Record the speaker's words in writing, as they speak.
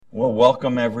Well,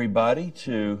 welcome everybody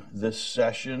to this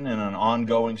session in an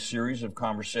ongoing series of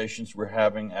conversations we're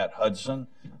having at Hudson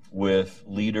with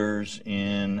leaders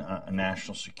in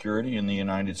national security in the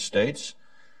United States.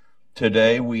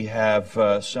 Today we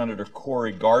have Senator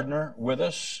Cory Gardner with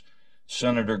us.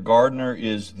 Senator Gardner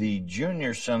is the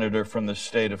junior senator from the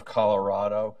state of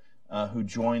Colorado who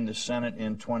joined the Senate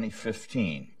in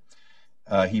 2015.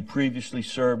 He previously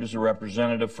served as a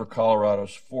representative for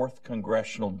Colorado's 4th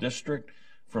Congressional District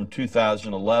from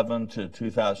 2011 to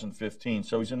 2015,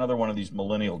 so he's another one of these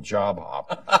millennial job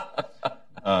hoppers.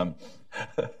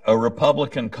 A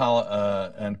Republican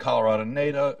and Colorado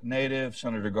native,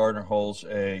 Senator Gardner holds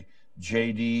a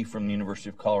JD from the University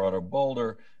of Colorado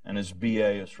Boulder, and his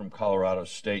BA is from Colorado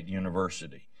State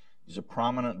University. He's a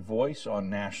prominent voice on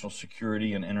national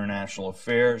security and international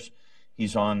affairs.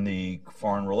 He's on the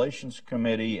Foreign Relations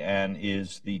Committee and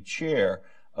is the chair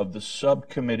of the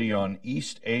Subcommittee on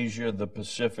East Asia, the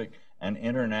Pacific, and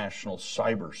International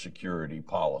Cybersecurity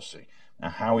Policy. Now,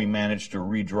 how he managed to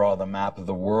redraw the map of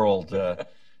the world to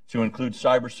include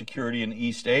cybersecurity in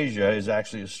East Asia is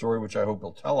actually a story which I hope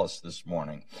he'll tell us this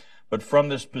morning. But from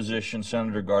this position,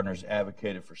 Senator Gardner has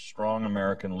advocated for strong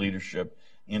American leadership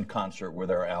in concert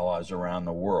with our allies around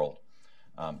the world.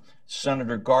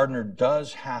 Senator Gardner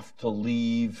does have to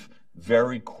leave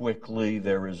very quickly.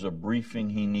 There is a briefing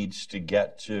he needs to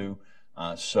get to.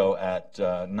 So at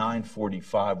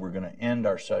 9:45, we're going to end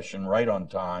our session right on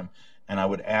time. And I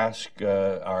would ask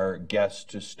our guests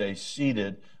to stay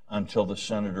seated until the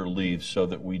senator leaves so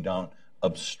that we don't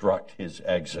obstruct his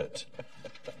exit.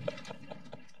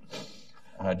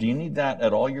 Do you need that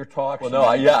at all your talks? Well,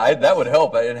 no, that would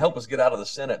help. It'd help us get out of the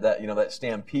Senate, that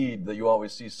stampede that you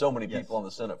always see so many people on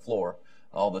the Senate floor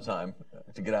all the time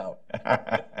to get out.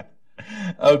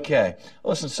 Okay.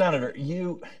 Listen, Senator,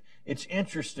 it's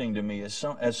interesting to me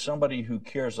as somebody who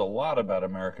cares a lot about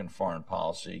American foreign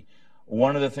policy.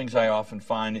 One of the things I often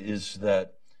find is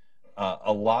that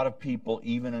a lot of people,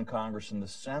 even in Congress and the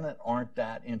Senate, aren't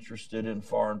that interested in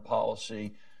foreign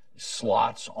policy.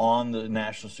 Slots on the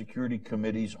national security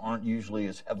committees aren't usually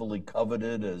as heavily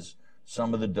coveted as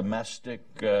some of the domestic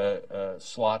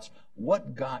slots.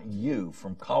 What got you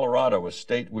from Colorado, a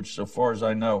state which, so far as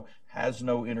I know, has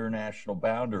no international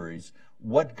boundaries,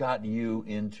 what got you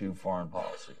into foreign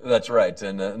policy? That's right,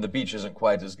 and the beach isn't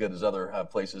quite as good as other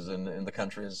places in the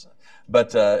countries.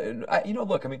 But,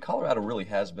 look, Colorado really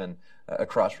has been a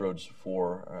crossroads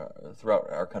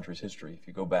throughout our country's history. If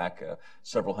you go back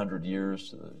several hundred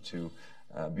years to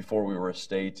before we were a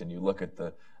state, and you look at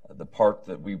the part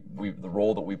that the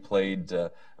role that we played,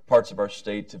 parts of our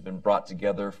state have been brought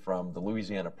together from the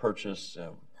Louisiana Purchase,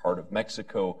 part of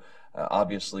Mexico,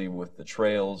 obviously with the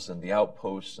trails and the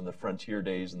outposts and the frontier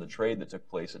days and the trade that took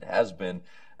place. It has been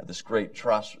this great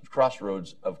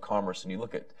crossroads of commerce. And you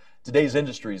look at today's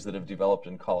industries that have developed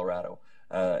in Colorado,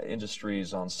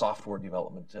 industries on software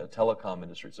development, telecom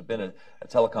industries. Have been a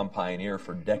telecom pioneer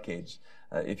for decades.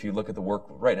 If you look at the work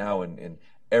right now in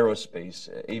aerospace,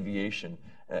 aviation,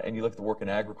 and you look at the work in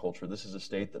agriculture, this is a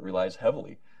state that relies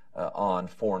heavily on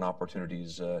foreign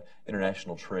opportunities,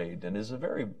 international trade, and is a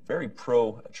very, very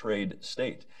pro-trade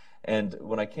state. And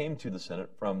when I came to the Senate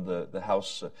from the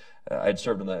House, I had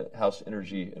served in the House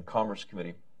Energy and Commerce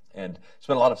Committee and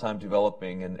spent a lot of time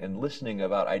developing and listening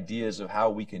about ideas of how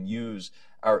we can use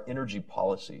our energy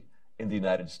policy in the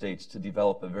United States to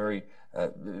develop a very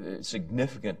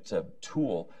significant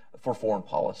tool for foreign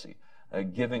policy,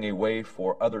 giving a way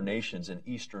for other nations in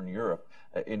Eastern Europe,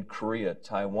 in Korea,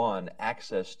 Taiwan,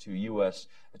 access to U.S.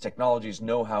 technologies,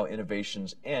 know-how,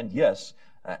 innovations, and yes,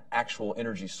 actual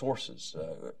energy sources,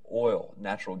 oil,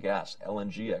 natural gas,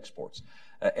 LNG exports.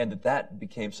 And that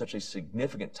became such a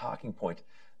significant talking point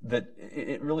that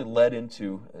it really led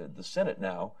into the Senate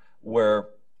now, where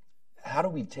how do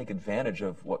we take advantage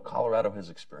of what Colorado has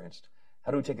experienced?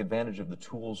 How do we take advantage of the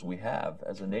tools we have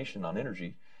as a nation on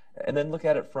energy? And then look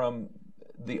at it from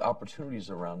the opportunities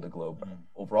around the globe,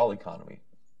 overall economy,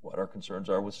 what our concerns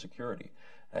are with security.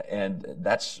 And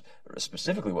that's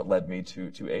specifically what led me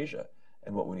to Asia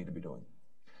and what we need to be doing.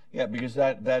 Yeah, because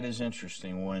that is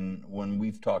interesting. When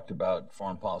we've talked about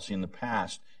foreign policy in the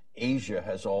past, Asia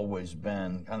has always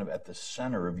been kind of at the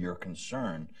center of your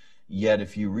concern. Yet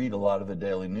if you read a lot of the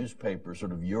daily newspapers,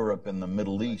 sort of Europe and the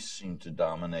Middle East seem to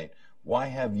dominate. Why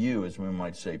have you, as we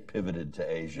might say, pivoted to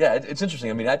Asia? Yeah, it's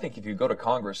interesting. I think if you go to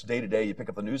Congress day to day, you pick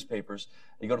up the newspapers,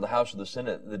 you go to the House or the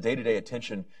Senate, the day-to-day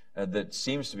attention that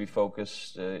seems to be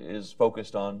focused is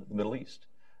focused on the Middle East,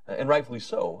 and rightfully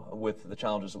so, with the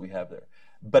challenges that we have there.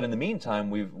 But in the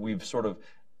meantime, we've sort of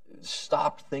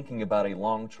stopped thinking about a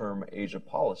long-term Asia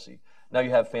policy. Now you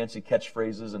have fancy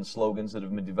catchphrases and slogans that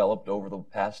have been developed over the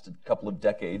past couple of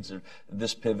decades, or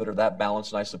this pivot or that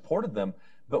balance, and I supported them.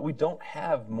 But we don't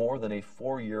have more than a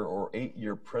 4-year or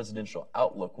 8-year presidential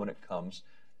outlook when it comes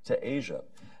to Asia.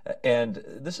 And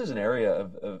this is an area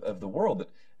of the world that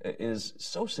is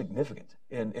so significant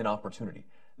in opportunity.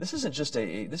 This isn't just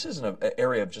this isn't an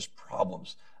area of just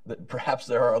problems. That perhaps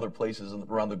there are other places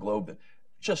around the globe that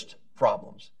just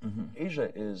problems.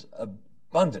 Asia is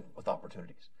abundant with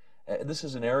opportunities. This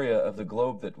is an area of the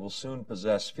globe that will soon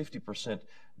possess 50%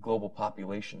 global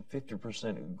population,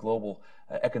 50% global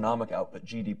economic output,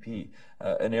 GDP,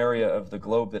 an area of the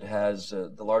globe that has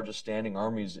the largest standing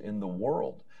armies in the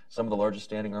world, some of the largest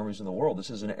standing armies in the world. This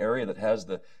is an area that has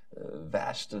the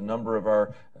vast number of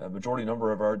our, majority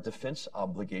number of our defense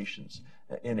obligations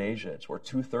in Asia. It's where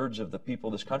 2/3 of the people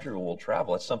of this country will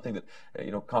travel. It's something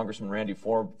that, Congressman Randy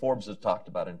Forbes has talked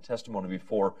about in testimony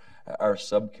before our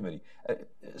subcommittee.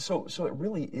 So it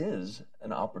really is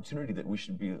an opportunity that we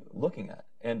should be looking at.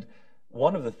 And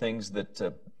one of the things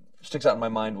that sticks out in my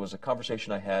mind was a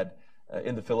conversation I had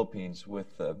in the Philippines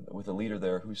with a leader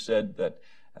there who said that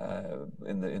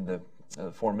in the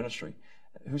foreign ministry,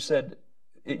 who said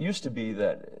it used to be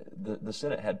that the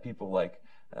Senate had people like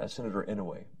Senator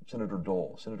Inouye, Senator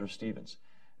Dole, Senator Stevens,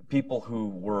 people who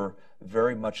were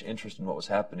very much interested in what was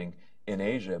happening in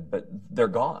Asia, but they're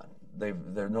gone.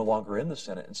 They're no longer in the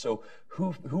Senate. And so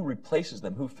who replaces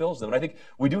them? Who fills them? And I think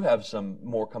we do have some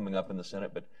more coming up in the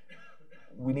Senate, but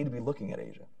we need to be looking at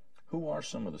Asia. Who are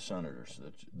some of the senators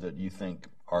that you think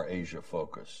are Asia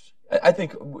focused? I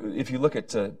think if you look at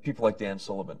people like Dan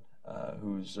Sullivan,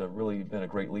 who's really been a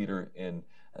great leader in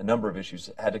a number of issues,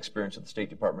 had experience at the State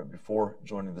Department before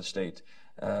joining the Senate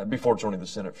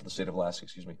for the state of Alaska,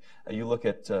 excuse me. You look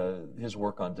at his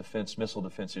work on defense, missile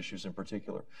defense issues in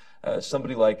particular.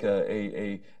 Somebody like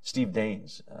a Steve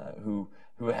Daines, who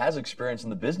has experience in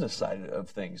the business side of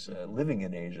things, living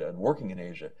in Asia and working in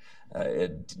Asia.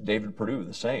 David Perdue,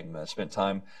 the same, spent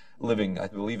time living, I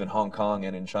believe, in Hong Kong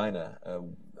and in China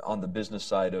on the business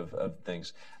side of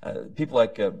things. People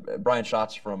like Brian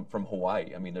Schatz from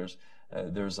Hawaii. I mean,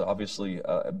 there's obviously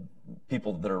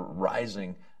people that are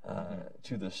rising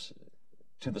to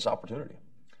this opportunity.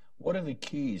 What are the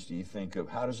keys, do you think, of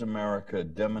how does America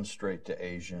demonstrate to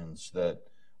Asians that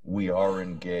we are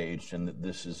engaged and that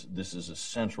this is a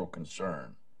central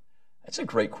concern? That's a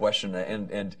great question,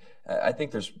 and I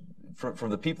think there's from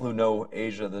the people who know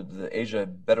Asia, the Asia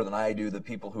better than I do, the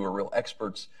people who are real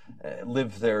experts,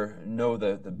 live there, know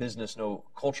the business, know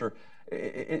culture.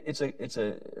 It's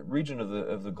a region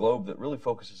of the globe that really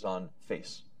focuses on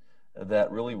face,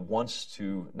 that really wants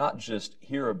to not just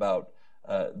hear about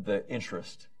the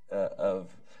interest of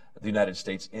the United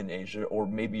States in Asia, or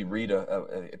maybe read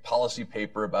a policy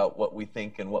paper about what we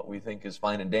think and what we think is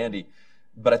fine and dandy.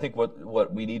 But I think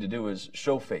what we need to do is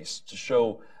show face, to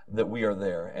show that we are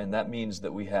there, and that means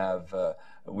that we have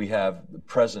the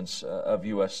presence of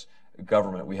U.S.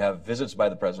 government. We have visits by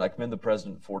the president. I commend the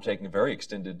president for taking a very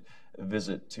extended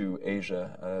visit to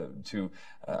Asia,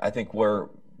 I think where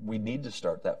we need to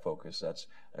start that focus. That's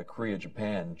Korea,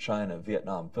 Japan, China,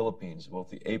 Vietnam, Philippines, both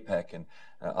the APEC and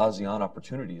ASEAN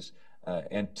opportunities,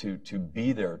 and to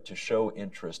be there to show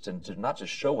interest, and to not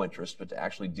just show interest, but to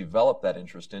actually develop that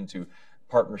interest into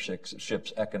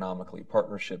partnerships economically,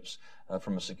 partnerships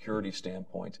from a security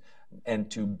standpoint, and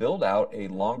to build out a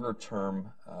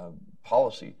longer-term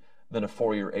policy than a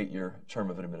 4-year, 8-year term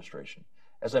of an administration.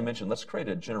 As I mentioned, let's create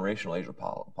a generational Asia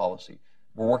policy.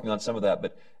 We're working on some of that,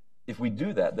 but if we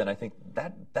do that, then I think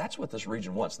that's what this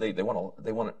region wants. They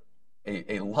want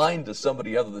a line to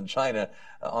somebody other than China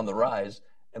on the rise,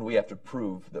 and we have to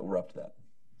prove that we're up to that.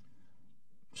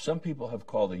 Some people have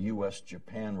called the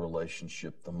U.S.-Japan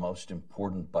relationship the most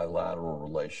important bilateral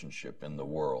relationship in the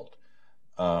world.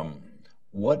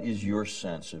 What is your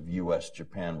sense of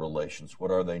U.S.-Japan relations?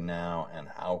 What are they now, and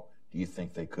how do you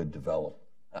think they could develop?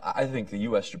 I think the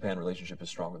U.S.-Japan relationship is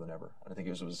stronger than ever. I think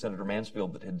it was Senator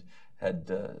Mansfield that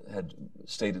had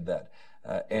stated that.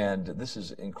 And this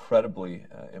is incredibly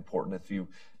important. If you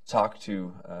talk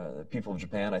to the people of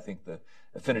Japan, I think the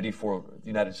affinity for the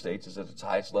United States is at its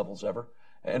highest levels ever.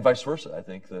 And vice versa. I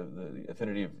think the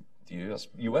affinity of the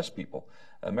U.S. people,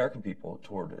 American people,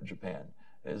 toward Japan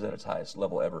is at its highest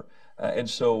level ever. And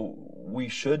so we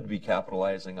should be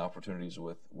capitalizing opportunities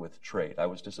with trade. I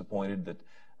was disappointed that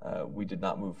we did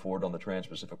not move forward on the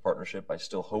Trans-Pacific Partnership. I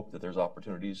still hope that there's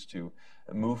opportunities to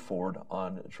move forward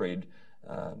on trade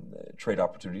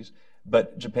opportunities.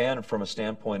 But Japan, from a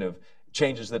standpoint of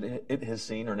changes that it has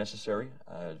seen are necessary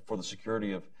for the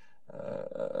security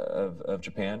of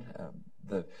Japan,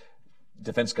 the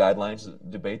defense guidelines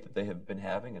debate that they have been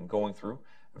having and going through,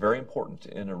 very important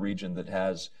in a region that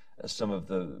has some of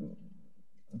the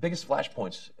biggest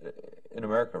flashpoints in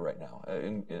America right now,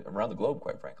 around the globe,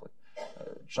 quite frankly.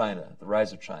 China, the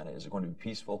rise of China. Is it going to be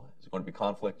peaceful? Is it going to be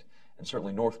conflict? And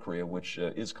certainly North Korea, which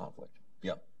is conflict.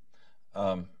 Yeah.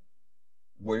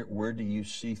 Where do you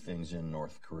see things in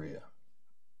North Korea?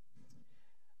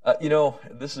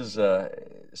 This is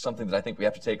something that I think we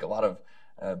have to take a lot of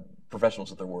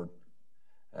professionals at their word.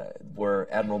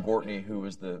 Where Admiral Gortney, who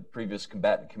was the previous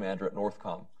combatant commander at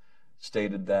NORTHCOM,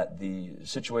 stated that the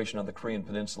situation on the Korean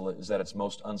Peninsula is at its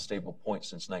most unstable point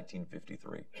since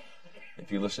 1953.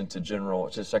 If you listen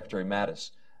to Secretary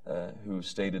Mattis, who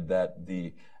stated that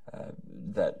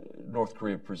that North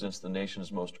Korea presents the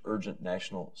nation's most urgent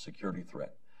national security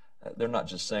threat. They're not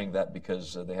just saying that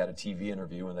because they had a TV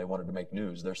interview and they wanted to make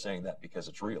news. They're saying that because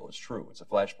it's real, it's true. It's a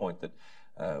flashpoint that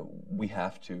we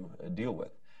have to deal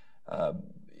with.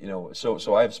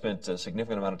 So I've spent a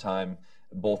significant amount of time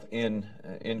both in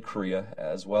Korea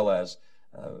as well as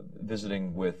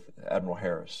visiting with Admiral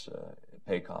Harris,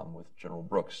 PACOM, with General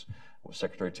Brooks, with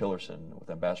Secretary Tillerson, with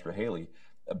Ambassador Haley,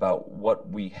 about what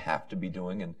we have to be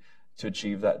doing and to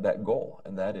achieve that goal,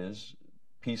 and that is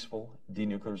peaceful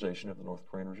denuclearization of the North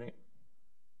Korean regime.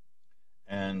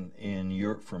 And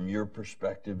from your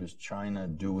perspective, is China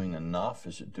doing enough?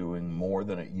 Is it doing more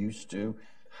than it used to?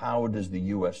 How does the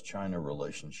U.S.-China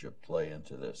relationship play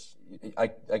into this? I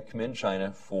commend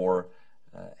China for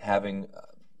having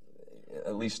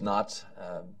at least not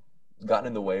gotten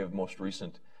in the way of most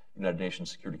recent United Nations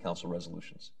Security Council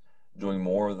resolutions, doing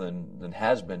more than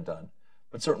has been done,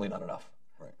 but certainly not enough.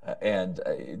 Right.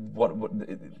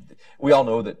 We all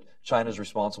know that China is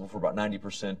responsible for about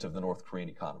 90% of the North Korean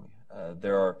economy.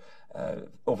 There are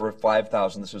over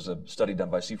 5,000, this was a study done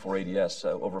by C4ADS,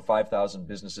 over 5,000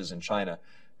 businesses in China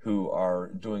who are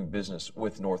doing business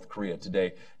with North Korea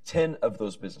today. 10 of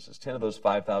those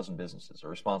 5,000 businesses are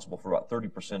responsible for about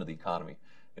 30% of the economy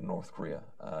in North Korea.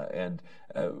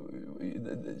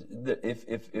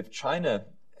 If China,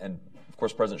 and of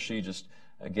course President Xi just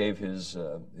gave his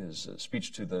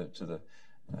speech to the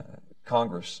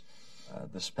Congress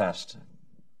this past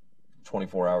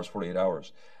 24 hours, 48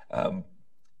 hours.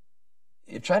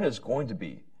 If China is going to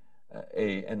be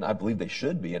and I believe they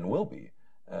should be and will be,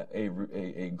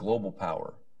 a global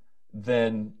power,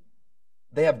 then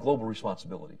they have global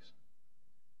responsibilities.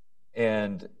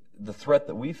 And the threat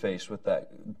that we face with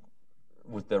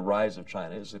the rise of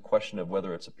China is a question of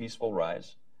whether it's a peaceful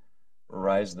rise, a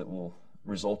rise that will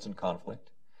result in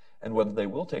conflict, and whether they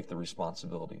will take the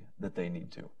responsibility that they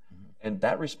need to. Mm-hmm. And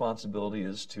that responsibility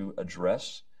is to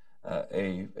address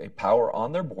a power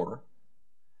on their border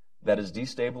that is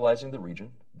destabilizing the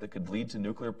region, that could lead to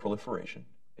nuclear proliferation,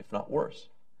 if not worse,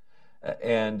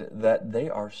 and that they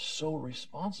are so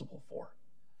responsible for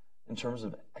in terms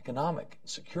of economic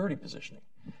security positioning.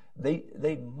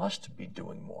 They must be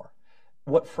doing more.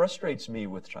 What frustrates me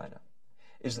with China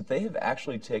is that they have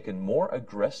actually taken more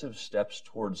aggressive steps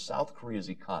towards South Korea's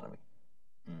economy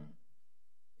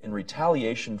in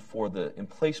retaliation for the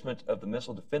emplacement of the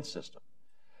missile defense system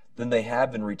than they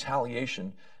have in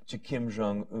retaliation to Kim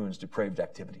Jong-un's depraved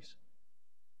activities.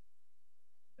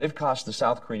 They've cost the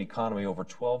South Korean economy over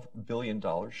 $12 billion,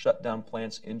 shut down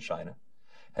plants in China,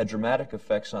 had dramatic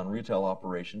effects on retail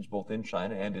operations both in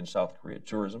China and in South Korea,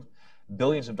 tourism.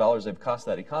 Billions of dollars they've cost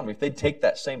that economy. If they'd take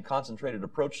that same concentrated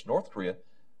approach to North Korea,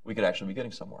 we could actually be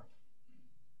getting somewhere.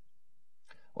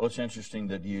 Well, it's interesting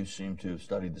that you seem to have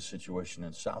studied the situation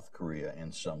in South Korea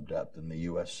in some depth in the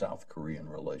U.S.-South Korean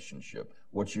relationship.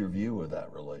 What's your view of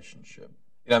that relationship?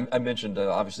 I mentioned,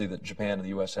 obviously, that Japan and the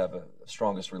U.S. have a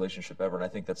strongest relationship ever, and I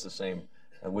think that's the same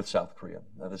with South Korea.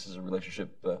 This is a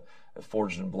relationship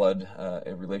forged in blood,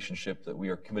 a relationship that we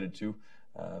are committed to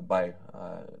by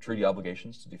treaty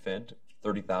obligations to defend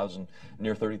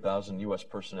near 30,000 U.S.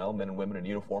 personnel, men and women in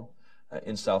uniform,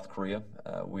 in South Korea.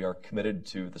 We are committed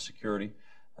to the security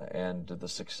and the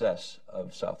success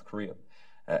of South Korea.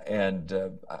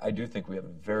 I do think we have a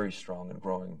very strong and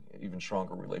growing, even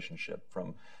stronger relationship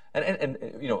and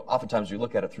oftentimes you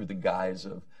look at it through the guise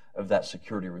of that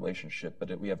security relationship,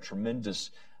 but we have tremendous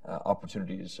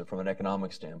opportunities from an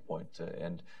economic standpoint,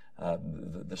 and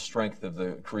the strength of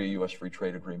the Korea-U.S. Free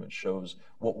Trade Agreement shows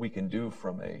what we can do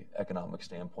from an economic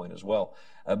standpoint as well.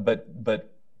 But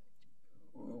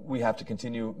we have to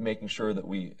continue making sure that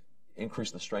we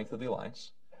increase the strength of the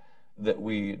alliance, that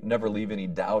we never leave any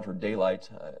doubt or daylight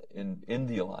in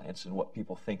the alliance and what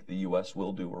people think the U.S.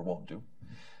 will do or won't do.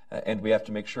 And we have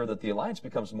to make sure that the alliance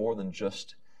becomes more than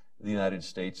just the United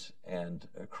States and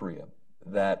Korea,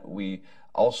 that we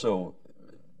also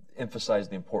emphasize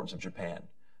the importance of Japan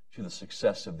to the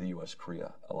success of the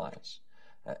U.S.-Korea alliance.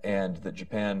 and that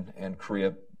Japan and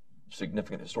Korea,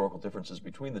 significant historical differences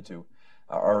between the two,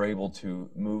 are able to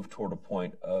move toward a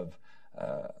point of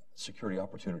security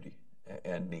opportunity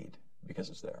and need because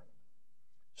it's there.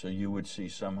 So you would see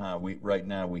somehow, right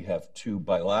now we have two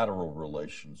bilateral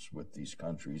relations with these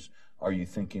countries. Are you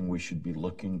thinking we should be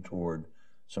looking toward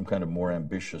some kind of more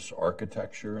ambitious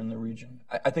architecture in the region?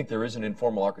 I think there is an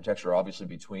informal architecture, obviously,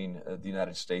 between the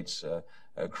United States,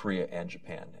 Korea, and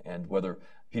Japan. And whether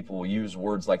people will use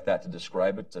words like that to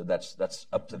describe it, that's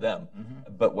up to them.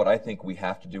 Mm-hmm. But what I think we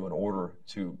have to do in order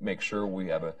to make sure we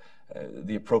have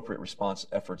the appropriate response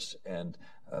efforts and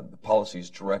the policies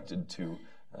directed to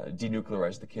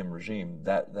denuclearize the Kim regime,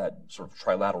 that sort of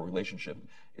trilateral relationship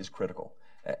is critical.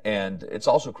 And it's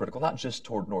also critical, not just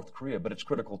toward North Korea, but it's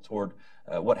critical toward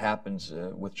what happens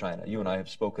with China. You and I have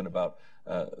spoken about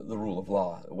the rule of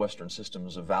law, Western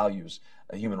systems of values,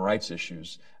 human rights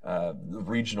issues, the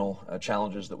regional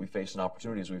challenges that we face and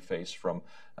opportunities we face from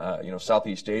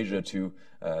Southeast Asia to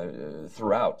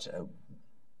throughout.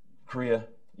 Korea,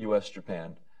 U.S.,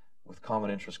 Japan, with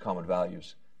common interests, common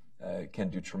values, can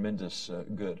do tremendous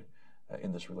good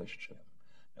in this relationship.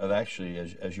 Actually,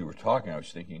 as you were talking, I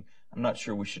was thinking, I'm not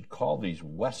sure we should call these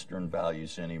Western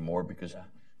values anymore because,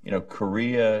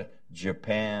 Korea,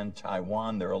 Japan,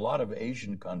 Taiwan, there are a lot of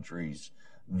Asian countries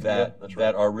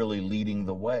that are really leading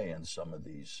the way in some of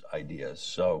these ideas.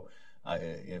 So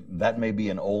that may be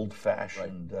an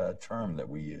old-fashioned term that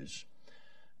we use.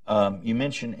 You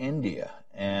mentioned India,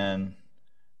 and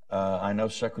I know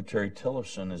Secretary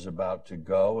Tillerson is about to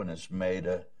go and has made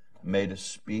a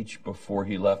speech before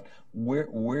he left.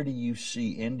 Where do you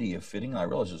see India fitting? I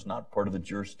realize it's not part of the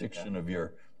jurisdiction of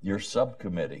your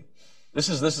subcommittee. This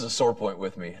is a sore point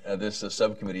with me, this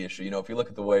subcommittee issue. If you look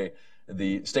at the way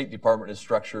the State Department is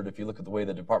structured, if you look at the way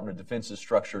the Department of Defense is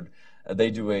structured, they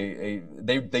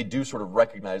do sort of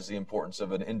recognize the importance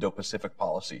of an Indo-Pacific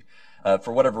policy.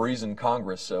 For whatever reason,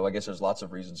 Congress, so I guess there's lots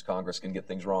of reasons Congress can get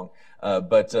things wrong,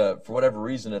 but for whatever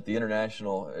reason at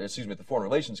the Foreign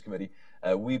Relations Committee,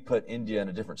 we put India in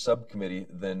a different subcommittee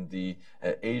than the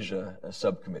Asia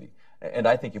subcommittee. And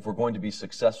I think if we're going to be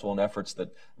successful in efforts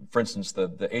that, for instance,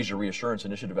 the Asia Reassurance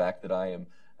Initiative Act that I am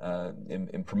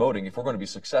promoting, if we're going to be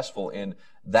successful in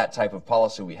that type of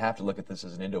policy, we have to look at this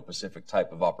as an Indo-Pacific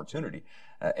type of opportunity.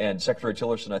 And Secretary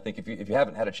Tillerson, I think if you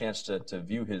haven't had a chance to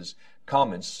view his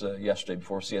comments yesterday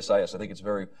before CSIS, I think it's a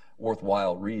very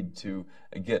worthwhile read to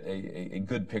get a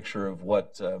good picture of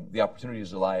what the opportunities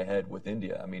that lie ahead with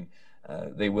India. I mean,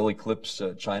 they will eclipse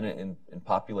China in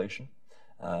population.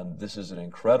 This is an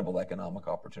incredible economic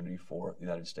opportunity for the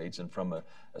United States, and from a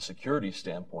security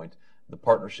standpoint, the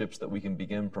partnerships that we can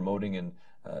begin promoting in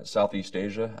Southeast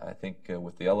Asia, I think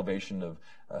with the elevation of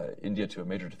India to a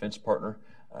major defense partner,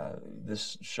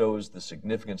 this shows the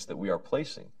significance that we are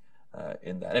placing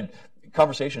in that. And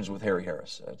conversations with Harry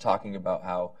Harris, talking about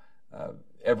how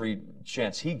every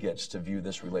chance he gets to view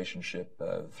this relationship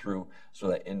through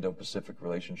sort of that Indo-Pacific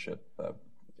relationship,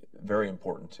 very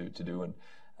important to do. And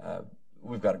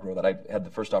we've got to grow that. I had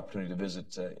the first opportunity to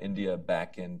visit India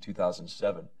back in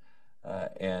 2007,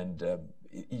 and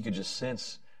you could just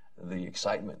sense the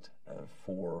excitement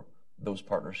for those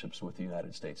partnerships with the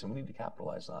United States, and we need to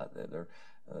capitalize on it. They're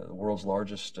the world's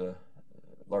largest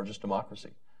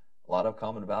democracy. A lot of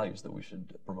common values that we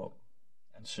should promote.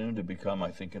 And soon to become, I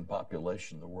think, in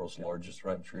population, the world's largest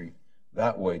country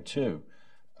that way, too.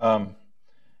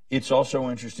 It's also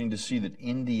interesting to see that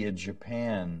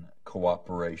India-Japan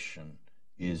cooperation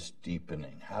is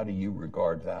deepening. How do you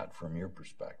regard that from your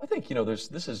perspective? I think,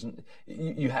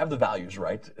 you have the values,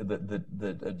 right?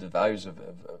 The values of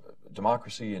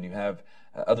democracy, and you have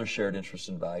other shared interests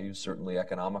and values, certainly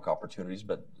economic opportunities,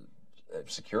 but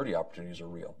security opportunities are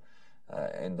real.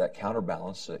 And that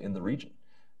counterbalance in the region.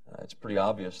 It's pretty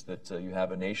obvious that you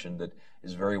have a nation that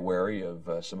is very wary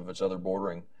of some of its other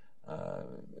bordering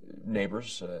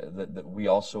neighbors that we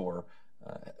also are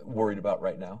worried about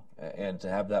right now. And to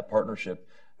have that partnership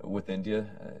with India,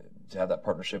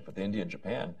 and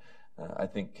Japan, I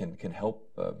think can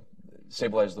help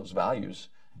stabilize those values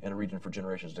in a region for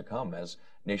generations to come, as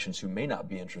nations who may not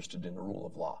be interested in the rule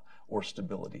of law or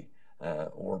stability,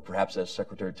 or perhaps, as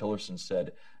Secretary Tillerson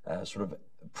said, sort of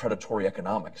predatory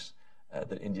economics,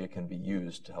 that India can be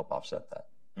used to help offset that.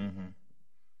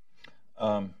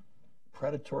 Mm-hmm.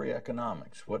 Predatory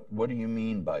economics. What do you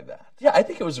mean by that? Yeah, I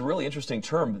think it was a really interesting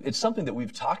term. It's something that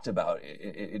we've talked about.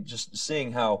 Just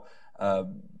seeing how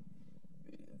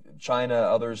China,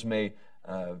 others may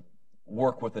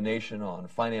work with the nation on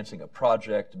financing a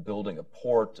project, building a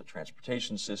port, a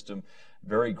transportation system,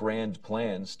 very grand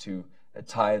plans to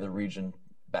tie the region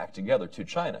back together to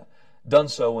China. Done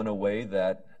so in a way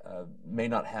that may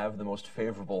not have the most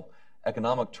favorable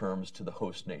economic terms to the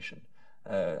host nation.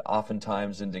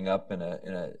 Oftentimes ending up in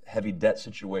a heavy debt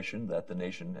situation that the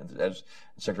nation, as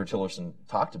Secretary Tillerson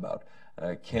talked about,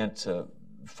 can't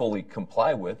fully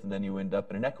comply with, and then you end up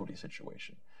in an equity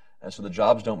situation. So the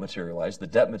jobs don't materialize, the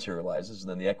debt materializes, and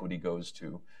then the equity goes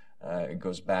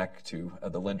back to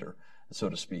the lender, so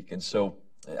to speak. And so,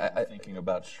 thinking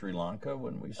about Sri Lanka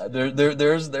when we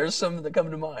there's some that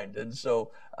come to mind, and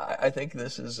so I think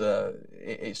this is a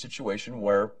situation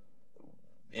where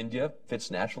India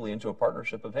fits naturally into a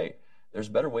partnership of, hey, there's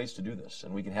better ways to do this,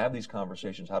 and we can have these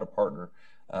conversations how to partner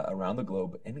around the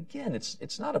globe. And again,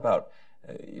 it's not about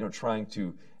trying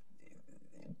to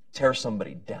tear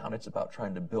somebody down. It's about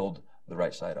trying to build the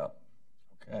right side up.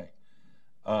 Okay.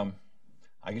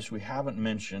 I guess we haven't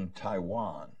mentioned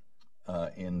Taiwan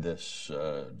in this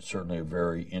certainly a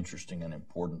very interesting and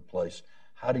important place.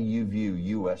 How do you view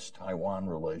U.S.-Taiwan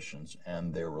relations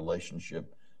and their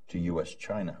relationship to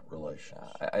U.S.-China relations?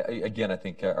 I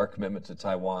think our commitment to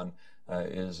Taiwan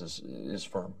is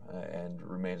firm and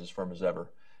remains as firm as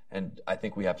ever. And I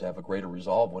think we have to have a greater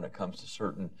resolve when it comes to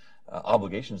certain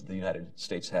obligations the United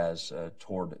States has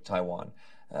toward Taiwan.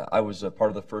 I was a part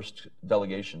of the first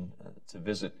delegation to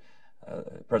visit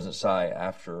President Tsai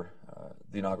after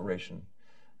the inauguration.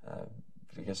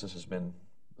 I guess was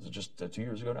it just 2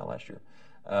 years ago now, last year?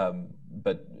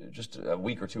 But just a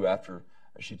week or two after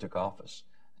she took office,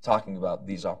 talking about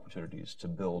these opportunities to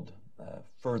build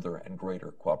further and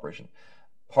greater cooperation.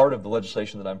 Part of the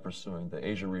legislation that I'm pursuing, the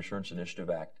Asia Reassurance Initiative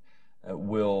Act,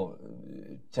 will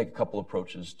take a couple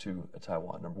approaches to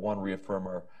Taiwan. Number one, reaffirm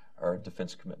our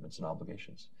defense commitments and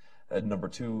obligations. Number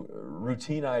two,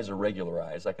 routinize or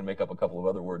regularize, I can make up a couple of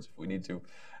other words if we need to,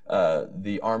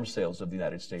 the arms sales of the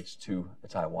United States to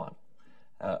Taiwan.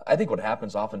 I think what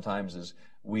happens oftentimes is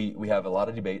we have a lot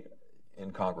of debate in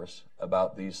Congress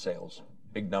about these sales.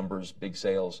 Big numbers, big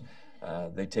sales.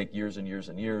 They take years and years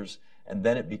and years, and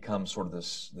then it becomes sort of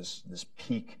this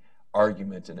peak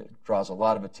argument, and it draws a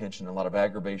lot of attention, a lot of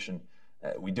aggravation.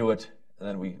 We do it, and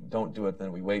then we don't do it,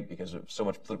 then we wait because so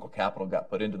much political capital got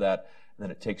put into that, and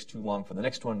then it takes too long for the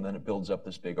next one, and then it builds up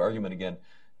this big argument again.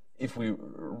 If we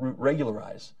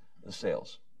regularize the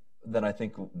sales, then I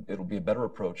think it'll be a better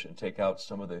approach and take out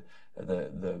some of the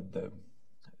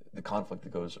conflict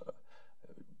that goes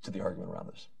to the argument around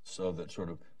this. So that sort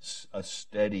of a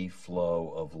steady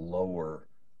flow of lower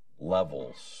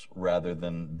levels rather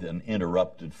than an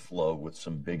interrupted flow with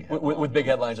some big headlines. With big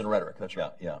headlines and rhetoric. That's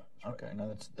right. Yeah. Okay.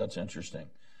 No, that's interesting.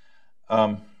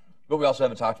 But we also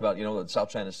haven't talked about the South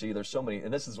China Sea. There's so many,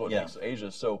 and this is what makes Asia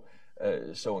so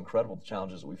incredible. The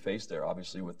challenges that we face there,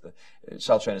 obviously, with the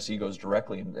South China Sea goes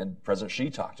directly, and President Xi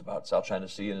talked about South China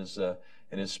Sea in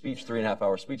his speech,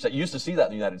 3.5-hour speech. You used to see that in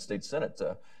the United States Senate.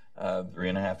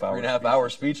 3.5 hour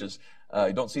speeches.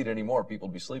 You don't see it anymore. People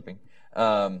would be sleeping.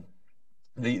 The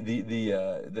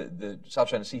South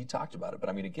China Sea, he talked about it, but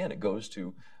I mean, again, it goes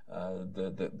to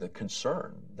the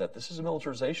concern that this is a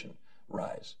militarization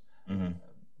rise. Mm-hmm.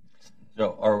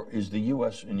 So, is the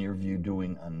U.S., in your view,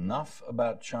 doing enough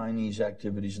about Chinese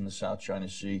activities in the South China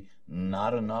Sea?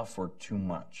 Not enough, or too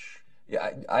much?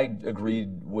 Yeah, I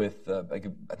agreed with. I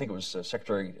think it was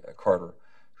Secretary Carter,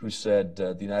 who said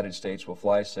the United States will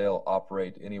fly, sail,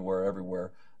 operate anywhere,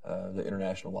 everywhere the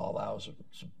international law allows.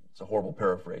 It's a horrible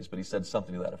paraphrase, but he said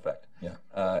something to that effect. Yeah.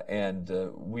 And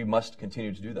we must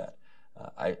continue to do that.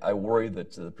 I worry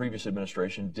that the previous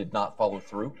administration did not follow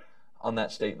through on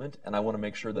that statement, and I want to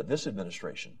make sure that this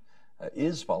administration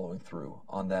is following through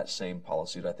on that same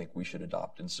policy that I think we should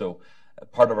adopt. And so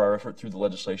part of our effort through the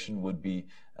legislation would be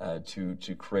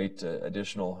to create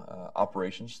additional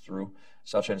operations through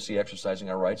South China Sea,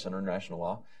 exercising our rights under international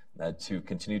law, to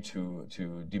continue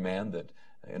to demand that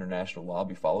international law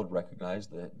be followed, recognize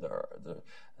that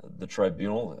the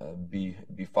tribunal be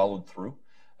followed through,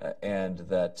 and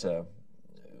that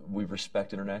we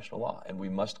respect international law. And we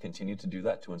must continue to do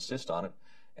that, to insist on it,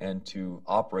 and to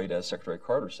operate, as Secretary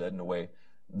Carter said, in a way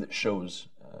that shows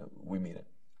we mean it.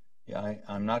 Yeah,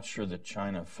 I'm not sure that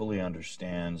China fully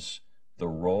understands the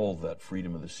role that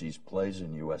freedom of the seas plays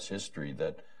in U.S. history,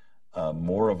 that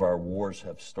more of our wars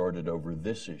have started over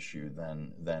this issue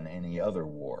than any other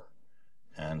war.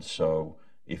 And so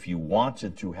if you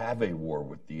wanted to have a war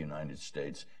with the United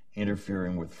States,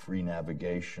 interfering with free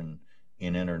navigation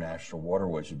in international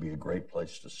waterways would be a great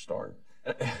place to start.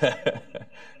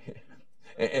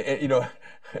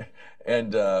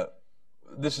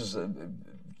 This is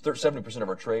 70% of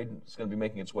our trade is going to be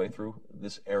making its way through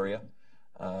this area.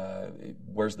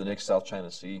 Where's the next South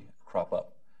China Sea crop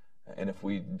up? And if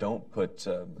we don't put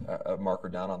a marker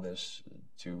down on this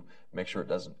to make sure it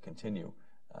doesn't continue,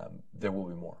 there will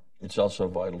be more. It's also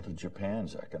vital to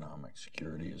Japan's economic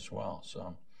security as well.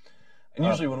 So, and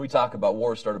usually when we talk about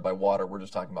wars started by water, we're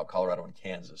just talking about Colorado and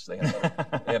Kansas. They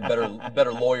have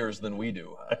better lawyers than we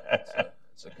do.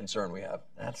 It's a concern we have.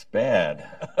 That's bad.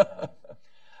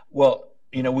 Well,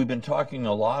 we've been talking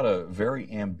a lot of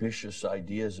very ambitious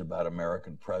ideas about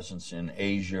American presence in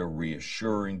Asia,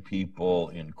 reassuring people,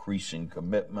 increasing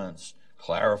commitments,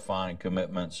 clarifying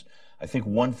commitments. I think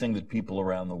one thing that people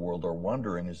around the world are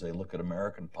wondering as they look at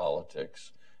American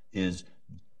politics is,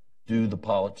 do the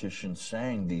politicians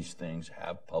saying these things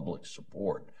have public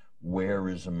support? Where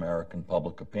is American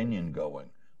public opinion going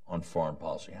on foreign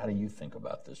policy? How do you think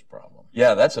about this problem?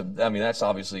 Yeah, that's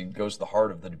obviously goes to the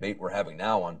heart of the debate we're having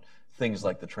now on things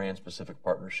like the Trans-Pacific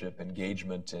Partnership,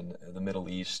 engagement in the Middle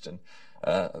East and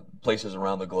places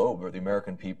around the globe where the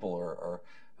American people are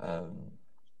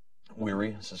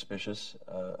weary, suspicious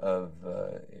of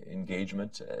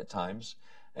engagement at times.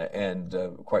 And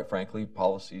quite frankly,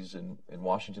 policies in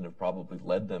Washington have probably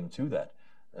led them to that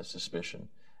suspicion.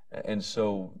 And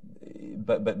so,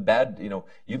 but bad,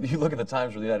 you look at the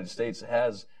times where the United States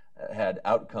has had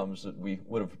outcomes that we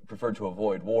would have preferred to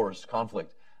avoid, wars,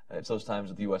 conflict. It's those times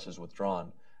that the U.S. has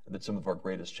withdrawn that some of our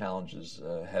greatest challenges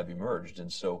have emerged.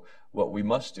 And so what we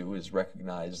must do is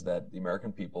recognize that the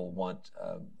American people want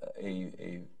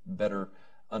a better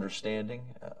understanding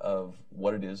of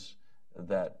what it is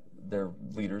that their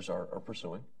leaders are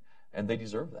pursuing, and they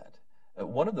deserve that.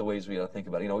 One of the ways we got to think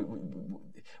about it,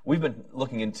 we've been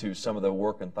looking into some of the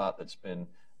work and thought that's been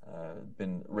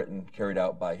written, carried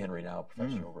out by Henry Now,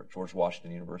 professor over at George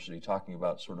Washington University, talking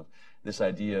about sort of this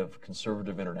idea of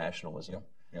conservative internationalism.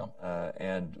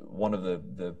 And one of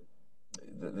the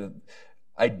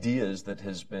ideas that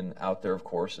has been out there, of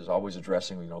course, is always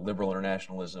addressing liberal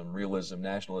internationalism, realism,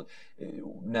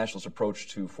 nationalist approach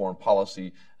to foreign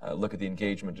policy. Look at the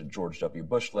engagement that George W.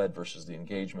 Bush led versus the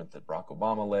engagement that Barack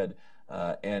Obama led,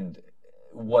 and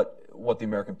what the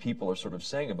American people are sort of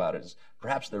saying about it is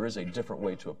perhaps there is a different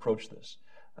way to approach this.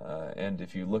 And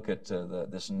if you look at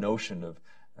this notion of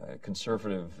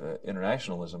conservative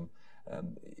internationalism,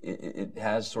 it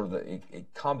has sort of a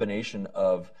combination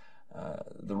of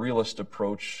the realist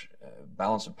approach,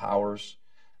 balance of powers.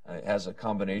 It has a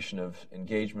combination of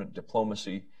engagement,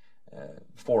 diplomacy,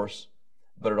 force,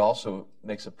 but it also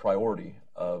makes a priority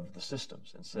of the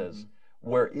systems and says,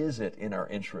 where is it in our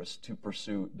interest to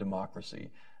pursue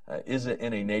democracy? Is it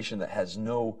in a nation that has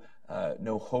no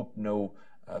hope, no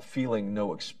feeling,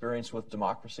 no experience with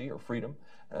democracy or freedom?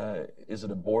 Is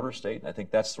it a border state? And I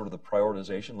think that's sort of the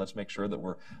prioritization. Let's make sure that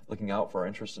we're looking out for our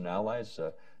interests and allies.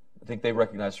 I think they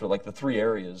recognize sort of like the three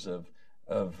areas of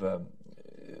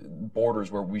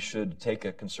borders where we should take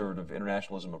a conservative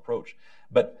internationalism approach.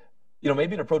 But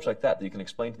maybe an approach like that you can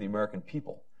explain to the American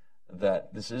people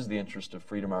that this is the interest of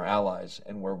freedom, our allies,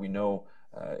 and where we know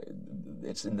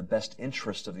it's in the best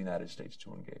interest of the United States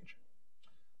to engage.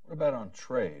 What about on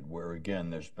trade, where, again,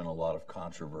 there's been a lot of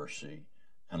controversy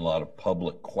and a lot of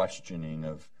public questioning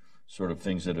of sort of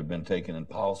things that have been taken in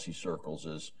policy circles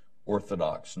as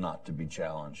orthodox, not to be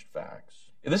challenged facts?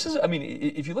 This is,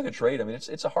 if you look at trade,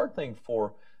 it's a hard thing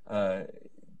for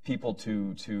people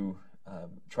to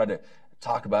try to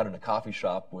talk about in a coffee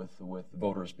shop with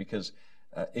voters, because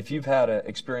if you've had an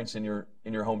experience in your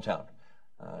hometown,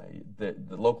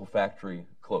 the local factory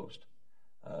closed,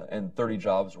 and 30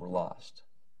 jobs were lost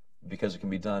because it can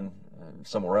be done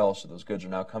somewhere else, so those goods are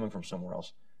now coming from somewhere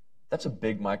else. That's a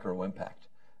big micro impact.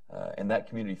 And that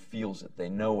community feels it. They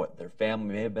know it. Their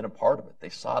family may have been a part of it. They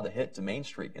saw the hit to Main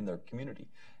Street in their community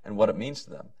and what it means to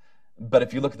them. But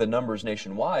if you look at the numbers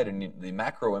nationwide, and the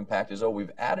macro impact is,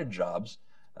 we've added jobs,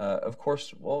 of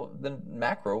course, well, then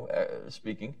macro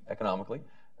speaking, economically,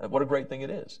 what a great thing it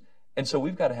is. And so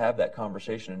we've got to have that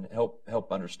conversation and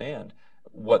help understand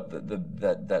what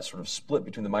that sort of split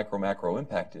between the micro-macro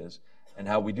impact is and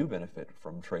how we do benefit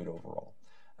from trade overall.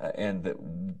 And that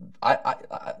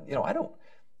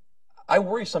I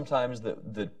worry sometimes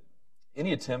that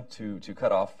any attempt to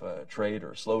cut off trade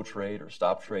or slow trade or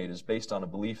stop trade is based on a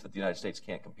belief that the United States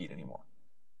can't compete anymore.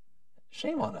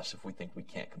 Shame on us if we think we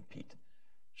can't compete.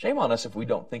 Shame on us if we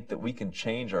don't think that we can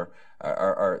change or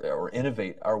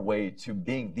innovate our way to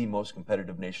being the most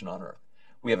competitive nation on earth.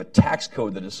 We have a tax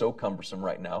code that is so cumbersome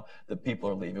right now that people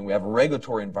are leaving. We have a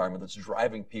regulatory environment that's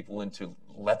driving people into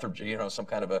lethargy, some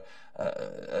kind of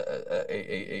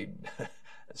a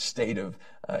state of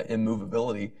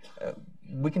immovability.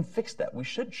 We can fix that. We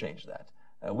should change that.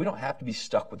 We don't have to be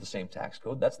stuck with the same tax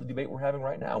code. That's the debate we're having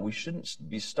right now. We shouldn't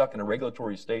be stuck in a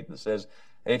regulatory state that says,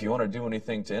 hey, if you want to do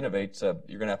anything to innovate, you're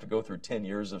going to have to go through 10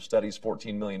 years of studies,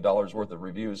 $14 million worth of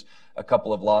reviews, a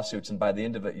couple of lawsuits, and by the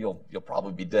end of it, you'll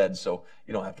probably be dead, so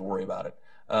you don't have to worry about it.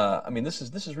 I mean, this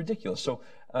is ridiculous. So,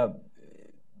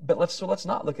 but let's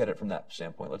not look at it from that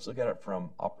standpoint. Let's look at it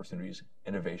from opportunities,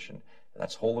 innovation.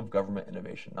 That's whole of government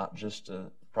innovation, not just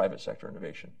private sector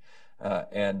innovation,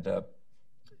 and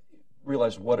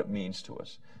realize what it means to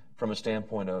us from a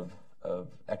standpoint of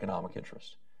economic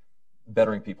interest,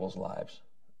 bettering people's lives,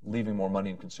 leaving more money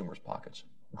in consumers' pockets,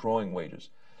 growing wages,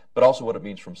 but also what it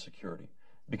means from security.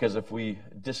 Because if we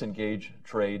disengage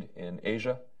trade in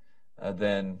Asia,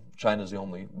 then China's the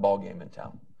only ballgame in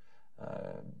town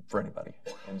for anybody.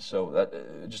 And so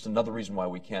that just another reason why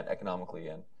we can't economically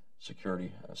and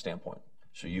security standpoint.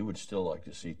 So you would still like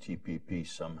to see TPP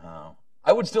somehow?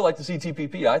 I would still like to see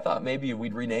TPP. I thought maybe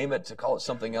we'd rename it to call it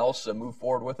something else and move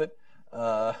forward with it.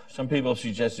 Some people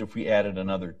suggest if we added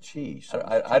another T. So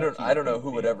I don't know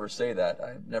who would ever say that.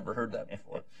 I've never heard that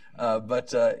before.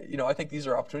 But I think these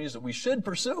are opportunities that we should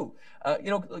pursue.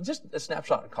 Just a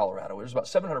snapshot in Colorado. There's about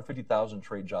 750,000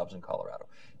 trade jobs in Colorado.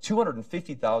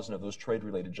 250,000 of those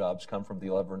trade-related jobs come from the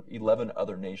 11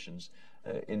 other nations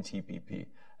in TPP.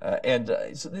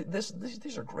 So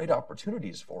these are great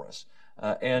opportunities for us.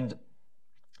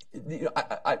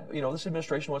 This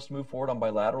administration wants to move forward on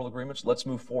bilateral agreements. Let's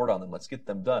move forward on them. Let's get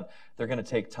them done. They're going to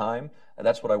take time.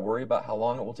 That's what I worry about, how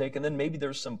long it will take. And then maybe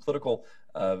there's some political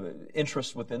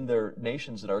interests within their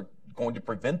nations that are going to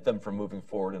prevent them from moving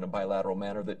forward in a bilateral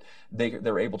manner that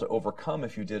they're able to overcome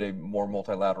if you did a more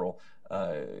multilateral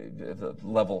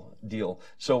level deal.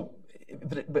 So,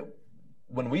 but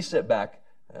when we sit back,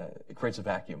 it creates a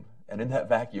vacuum. And in that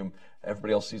vacuum,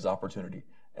 everybody else sees opportunity.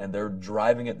 And they're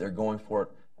driving it. They're going for it.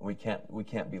 We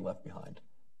can't be left behind.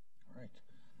 Right.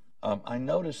 I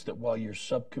noticed that while your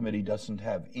subcommittee doesn't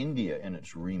have India in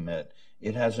its remit,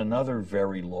 it has another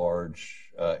very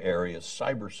large area,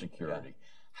 cybersecurity. Yeah.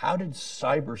 How did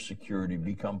cybersecurity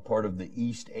become part of the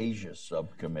East Asia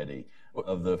subcommittee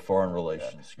of the Foreign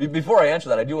Relations? Yeah. Before I answer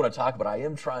that, I do want to talk about, I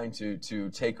am trying to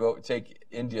take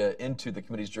India into the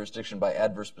committee's jurisdiction by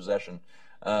adverse possession,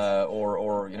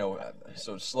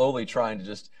 so slowly trying to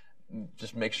just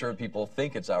make sure people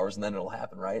think it's ours, and then it'll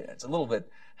happen, right? It's a little bit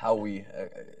how we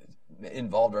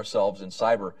involved ourselves in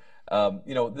cyber.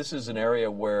 This is an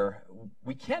area where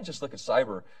we can't just look at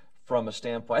cyber from a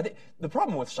standpoint. I think the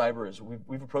problem with cyber is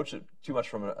we've approached it too much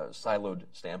from a siloed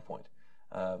standpoint.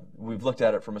 We've looked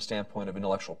at it from a standpoint of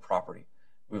intellectual property.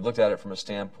 We've looked at it from a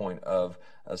standpoint of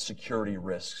security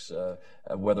risks,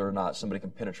 whether or not somebody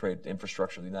can penetrate the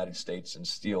infrastructure of the United States and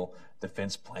steal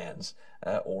defense plans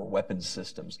or weapons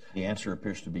systems. The answer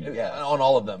appears to be yes. Yeah, on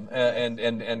all of them.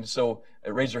 And so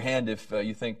raise your hand if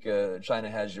you think China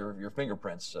has your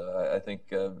fingerprints. I think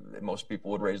most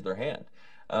people would raise their hand.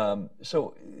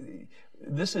 So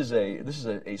this is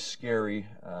a scary,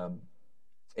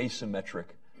 asymmetric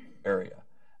area.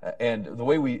 And the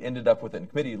way we ended up with it in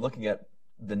committee, looking at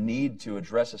the need to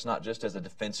address this not just as a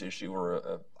defense issue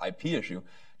or a IP issue,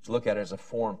 to look at it as a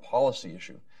foreign policy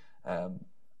issue.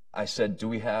 I said, do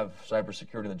we have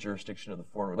cybersecurity in the jurisdiction of the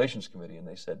Foreign Relations Committee? And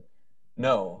they said,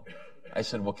 no. I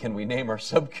said, well, can we name our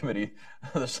subcommittee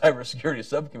the Cybersecurity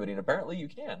Subcommittee? And apparently you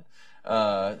can.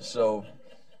 So,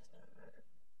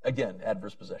 again,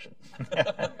 adverse possession.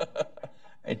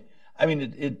 I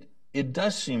mean, it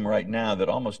does seem right now that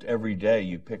almost every day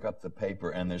you pick up the paper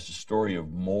and there's a story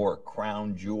of more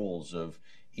crown jewels of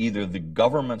either the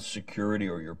government security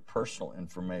or your personal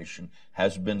information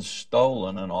has been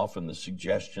stolen, and often the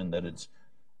suggestion that it's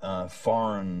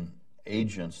foreign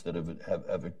agents that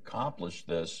have accomplished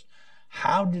this.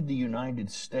 How did the United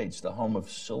States, the home of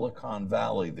Silicon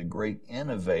Valley, the great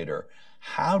innovator,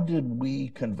 how did we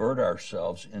convert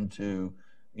ourselves into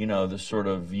the sort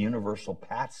of universal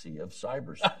patsy of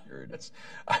cybersecurity?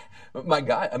 My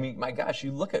gosh,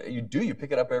 you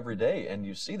pick it up every day and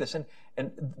you see this, and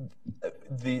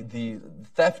the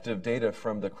theft of data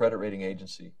from the credit rating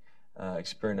agency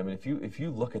Experian. I mean, if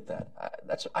you look at that,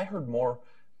 I heard more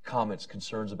comments,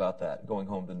 concerns about that going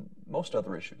home than most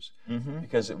other issues,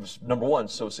 because it was, number one,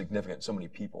 so significant, so many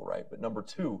people, right? But number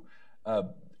two,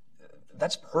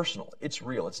 that's personal. It's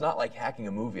real. It's not like hacking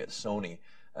a movie at Sony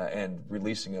and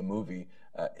releasing a movie.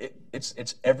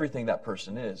 It's everything that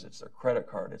person is. It's their credit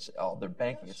card. It's all their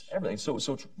banking. It's everything. So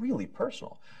it's really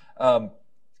personal, and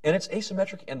it's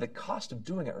asymmetric. And the cost of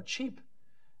doing it are cheap,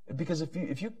 because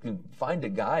if you can find a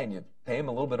guy and you pay him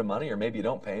a little bit of money, or maybe you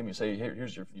don't pay him, you say, "Here,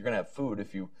 you're going to have food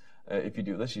if you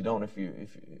do this. You don't if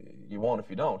you won't if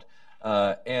you don't."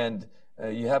 And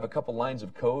you have a couple lines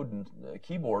of code and a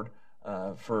keyboard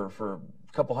for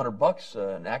a couple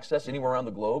 $100 and access anywhere around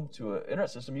the globe to an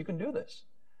internet system, you can do this.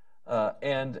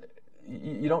 And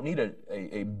you don't need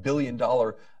a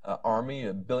billion-dollar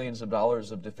army, billions of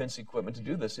dollars of defense equipment to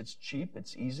do this. It's cheap,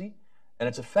 it's easy, and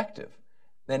it's effective.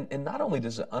 And not only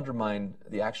does it undermine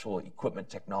the actual equipment,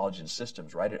 technology, and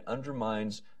systems, right? It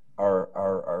undermines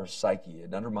our psyche.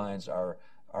 It undermines our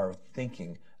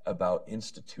thinking about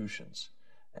institutions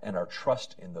and our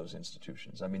trust in those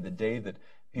institutions. I mean, the day that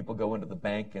people go into the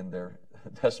bank and their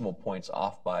decimal points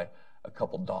off by a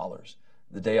couple dollars,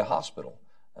 the day a hospital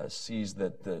sees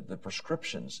that the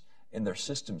prescriptions in their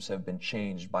systems have been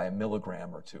changed by a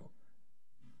milligram or two,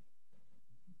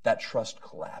 that trust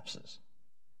collapses.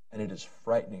 And it is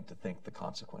frightening to think the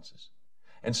consequences.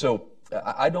 And so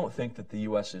I don't think that the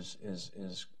U.S.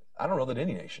 is I don't know that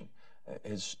any nation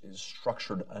is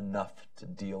structured enough to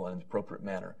deal in an appropriate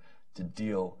manner to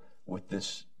deal with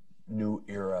this new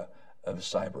era of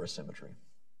cyber asymmetry.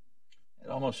 It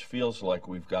almost feels like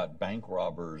we've got bank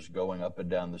robbers going up and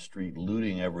down the street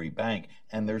looting every bank,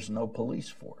 and there's no police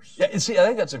force. Yeah, and see, I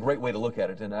think that's a great way to look at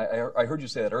it. And I heard you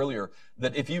say that earlier,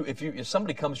 that if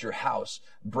somebody comes to your house,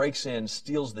 breaks in,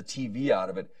 steals the TV out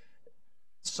of it,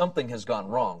 something has gone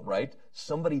wrong, right?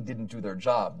 Somebody didn't do their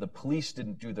job. The police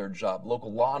didn't do their job.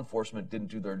 Local law enforcement didn't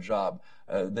do their job.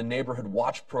 The neighborhood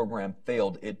watch program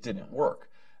failed. It didn't work.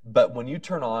 But when you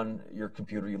turn on your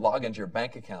computer, you log into your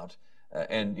bank account,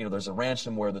 and there's a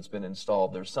ransomware that's been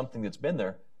installed, there's something that's been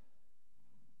there,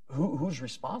 who's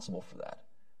responsible for that?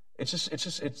 It's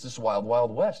this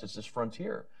wild west. It's this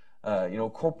frontier.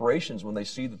 Corporations, when they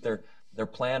see that their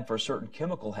plan for a certain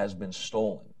chemical has been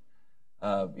stolen,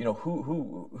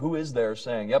 who is there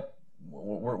saying, yep,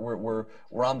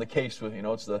 we're on the case with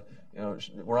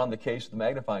we're on the case with the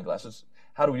magnifying glass.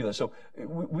 How do we do that? So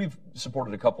we've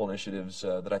supported a couple initiatives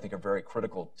that I think are very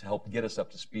critical to help get us up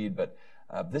to speed, but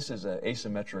this is an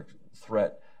asymmetric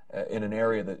threat in an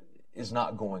area that is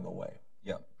not going away.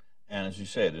 Yeah. And as you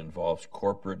say, it involves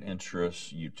corporate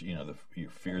interests. You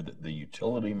fear that the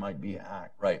utility might be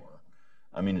hacked. Right.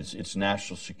 I mean, it's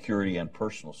national security and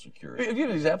personal security. If you give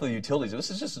an example of utilities,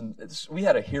 this is just we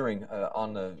had a hearing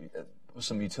on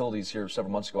some utilities here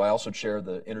several months ago. I also chaired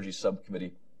the Energy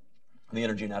Subcommittee, the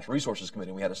Energy and Natural Resources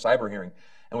Committee. We had a cyber hearing,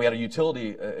 and we had a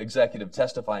utility executive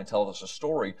testify and tell us a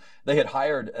story. They had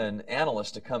hired an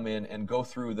analyst to come in and go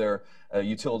through their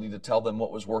utility to tell them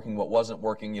what was working, what wasn't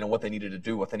working, what they needed to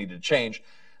do, what they needed to change.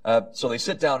 So they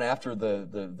sit down after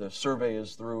the survey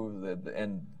is through,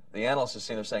 and the analyst is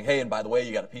sitting there saying, hey, and by the way,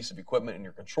 you got a piece of equipment in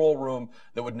your control room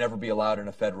that would never be allowed in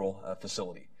a federal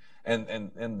facility. And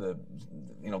the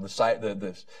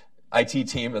IT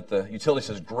team at the utility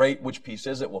says, great, which piece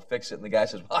is it? We'll fix it. And the guy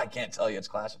says, well, I can't tell you, it's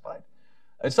classified.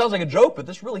 It sounds like a joke, but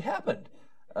this really happened.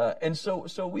 And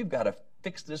so we've got to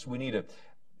fix this.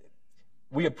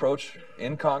 We approach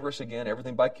in Congress, again,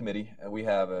 everything by committee. We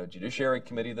have a Judiciary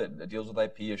Committee that deals with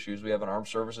IP issues. We have an Armed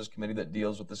Services Committee that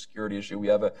deals with the security issue. We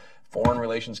have a Foreign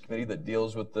Relations Committee that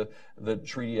deals with the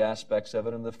treaty aspects of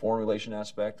it and the foreign relation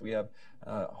aspect. We have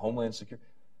Homeland Security.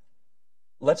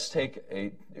 Let's create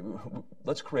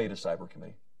a cyber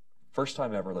committee. First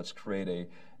time ever, let's create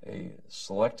a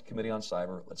select committee on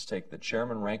cyber. Let's take the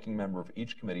chairman, ranking member of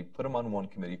each committee, put them on one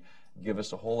committee, give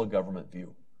us a whole of government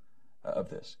view of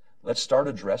this. Let's start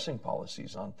addressing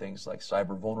policies on things like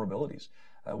cyber vulnerabilities.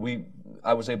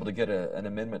 I was able to get an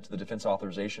amendment to the Defense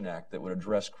Authorization Act that would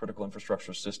address critical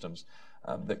infrastructure systems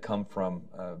that come from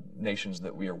nations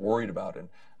that we are worried about, and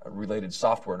related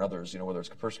software and others, whether it's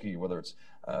Kaspersky, whether it's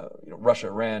Russia,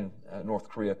 Iran, North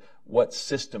Korea. What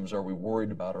systems are we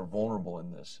worried about are vulnerable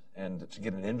in this? And to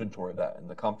get an inventory of that, and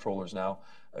the comptroller is now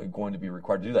going to be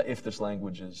required to do that if this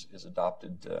language is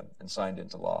adopted and signed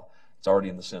into law. It's already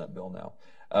in the Senate bill now.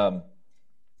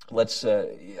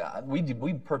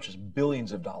 We purchase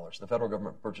billions of dollars. The federal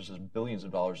government purchases billions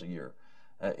of dollars a year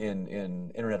in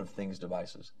Internet of Things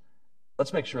devices.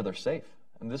 Let's make sure they're safe.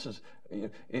 And this is,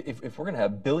 if we're going to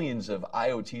have billions of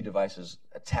IoT devices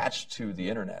attached to the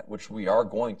internet, which we are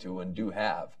going to and do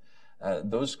have,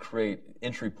 those create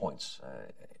entry points.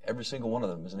 Every single one of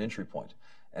them is an entry point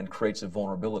and creates a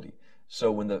vulnerability.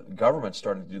 So when the government's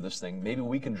starting to do this thing, maybe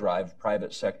we can drive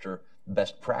private sector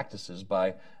best practices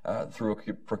through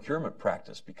a procurement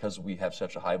practice, because we have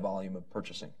such a high volume of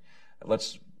purchasing.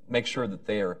 Let's make sure that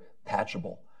they are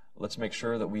patchable. Let's make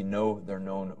sure that we know their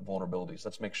known vulnerabilities.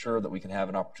 Let's make sure that we can have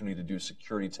an opportunity to do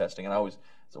security testing. And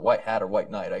it's a white hat or white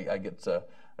knight. I get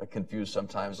confused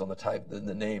sometimes on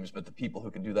the names, but the people who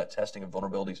can do that testing of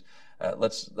vulnerabilities.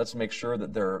 Let's make sure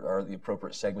that there are the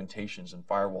appropriate segmentations and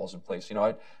firewalls in place.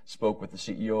 I spoke with the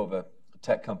CEO of a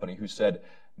tech company who said,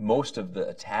 most of the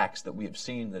attacks that we have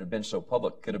seen that have been so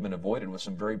public could have been avoided with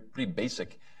some pretty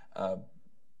basic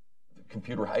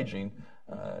computer hygiene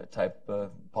type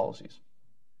policies.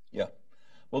 Yeah.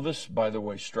 Well, this, by the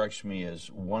way, strikes me as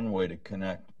one way to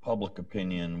connect public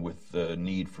opinion with the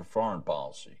need for foreign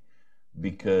policy,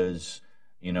 because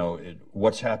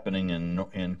what's happening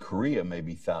in Korea may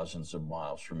be thousands of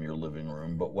miles from your living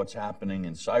room, but what's happening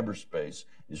in cyberspace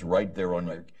is right there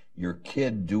on your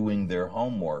kid doing their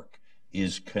homework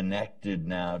is connected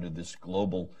now to this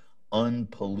global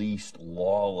unpoliced,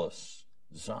 lawless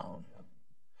zone.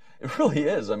 It really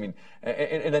is. I mean,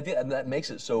 and I think that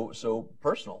makes it so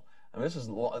personal. I mean, this is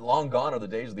long gone are the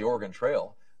days of the Oregon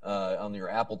Trail on your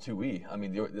Apple IIe. I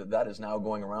mean, that is now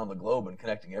going around the globe and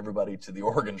connecting everybody to the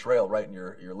Oregon Trail right in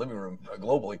your living room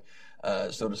globally,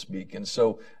 so to speak. And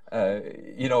so,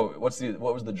 what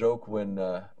was the joke when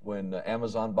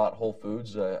Amazon bought Whole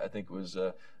Foods? I think it was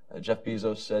Jeff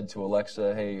Bezos said to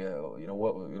Alexa, "Hey,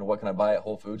 what can I buy at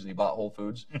Whole Foods?" And he bought Whole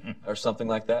Foods, or something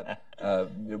like that.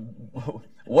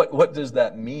 What does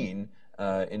that mean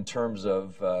in terms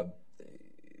of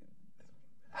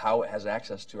how it has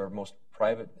access to our most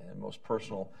private and most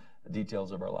personal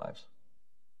details of our lives?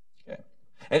 Okay,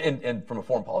 and from a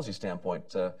foreign policy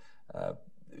standpoint,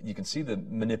 you can see the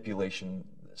manipulation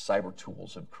cyber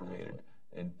tools have created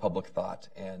in public thought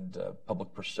and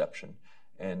public perception,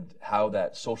 and how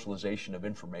that socialization of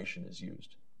information is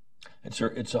used.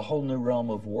 It's a whole new realm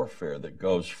of warfare that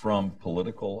goes from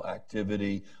political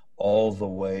activity all the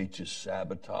way to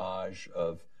sabotage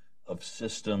of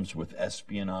systems with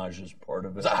espionage as part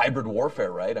of it. It's a hybrid warfare,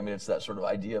 right? I mean, it's that sort of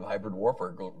idea of hybrid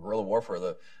warfare, guerrilla warfare,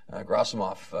 the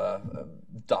Gerasimov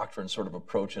doctrine sort of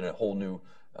approach in a whole new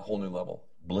level.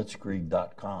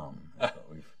 Blitzkrieg.com.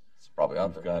 It's probably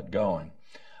out there. Got going.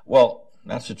 Well,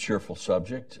 that's a cheerful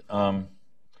subject.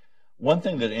 One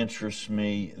thing that interests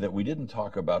me that we didn't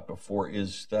talk about before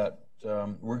is that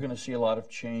we're going to see a lot of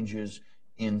changes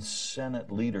in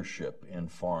Senate leadership in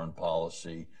foreign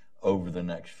policy over the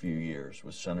next few years,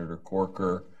 with Senator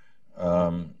Corker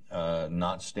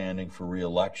not standing for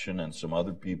re-election and some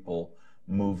other people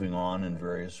moving on in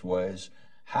various ways.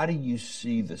 How do you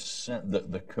see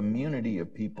the community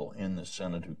of people in the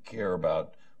Senate who care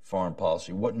about foreign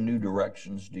policy? What new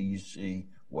directions do you see?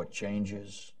 What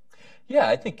changes? Yeah,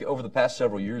 I think over the past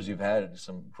several years you've had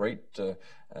some great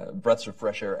breaths of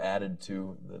fresh air added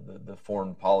to the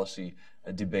foreign policy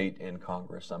debate in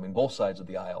Congress. I mean, both sides of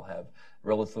the aisle have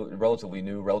relatively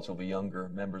new, relatively younger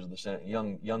members of the Senate.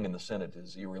 Young in the Senate,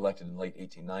 as you were elected in the late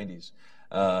 1890s.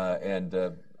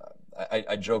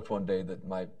 I joked one day that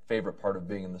my favorite part of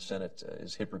being in the Senate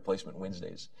is hip replacement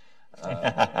Wednesdays.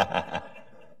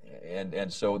 And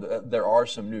so there are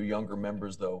some new younger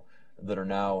members, though, that are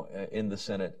now in the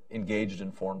Senate engaged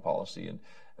in foreign policy. And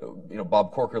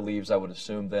Bob Corker leaves, I would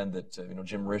assume then that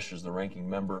Jim Risch is the ranking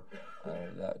member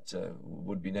that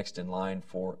would be next in line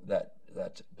for that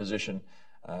position.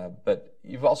 But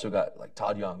you've also got like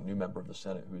Todd Young, new member of the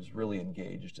Senate, who's really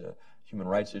engaged human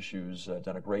rights issues,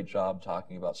 done a great job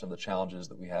talking about some of the challenges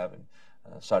that we have in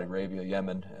Saudi Arabia,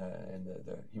 Yemen, and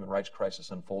the human rights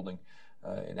crisis unfolding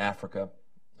in Africa.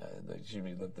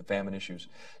 The famine issues.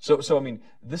 So I mean,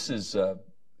 this is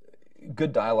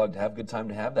good dialogue to have, good time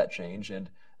to have that change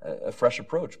and a fresh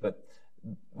approach. But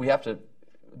we have to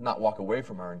not walk away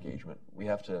from our engagement. We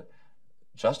have to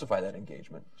justify that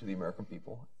engagement to the American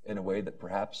people in a way that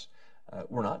perhaps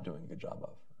we're not doing a good job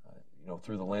of.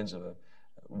 Through the lens of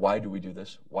why do we do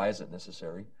this? Why is it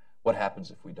necessary? What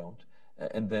happens if we don't?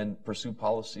 And then pursue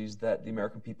policies that the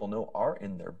American people know are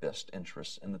in their best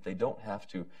interests, and that they don't have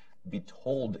to be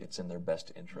told it's in their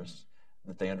best interests,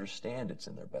 that they understand it's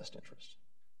in their best interests.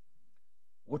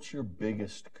 What's your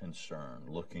biggest concern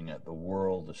looking at the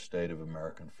world, the state of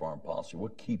American foreign policy?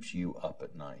 What keeps you up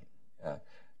at night?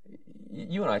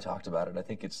 You and I talked about it. I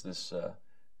think it's this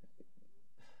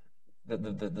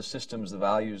the systems, the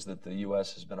values that the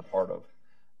U.S. has been a part of,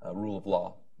 rule of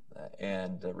law,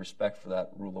 and respect for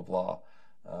that rule of law,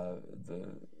 the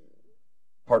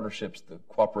partnerships, the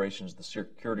cooperations, the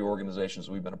security organizations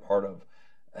we've been a part of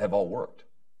have all worked.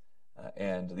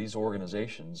 And these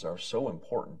organizations are so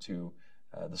important to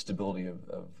the stability of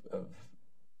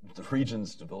the region,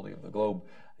 stability of the globe,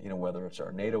 whether it's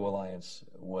our NATO alliance,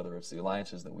 whether it's the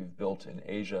alliances that we've built in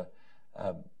Asia.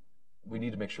 We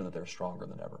need to make sure that they're stronger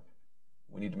than ever.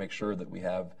 We need to make sure that we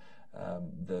have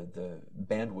the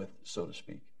bandwidth, so to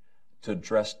speak, to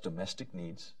address domestic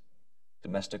needs,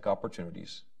 domestic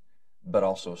opportunities, but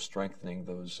also strengthening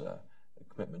those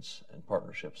commitments and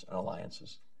partnerships and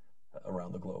alliances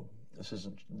around the globe.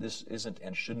 This isn't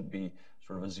and shouldn't be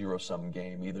sort of a zero-sum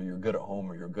game. Either you're good at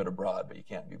home or you're good abroad, but you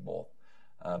can't be both.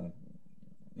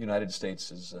 the United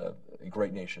States is a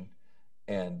great nation,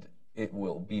 and it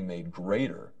will be made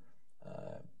greater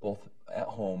both at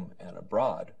home and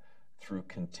abroad through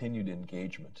continued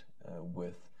engagement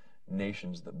with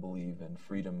nations that believe in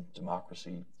freedom,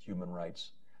 democracy, human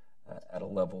rights at a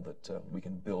level that we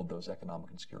can build those economic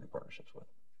and security partnerships with.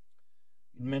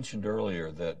 You mentioned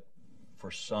earlier that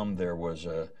for some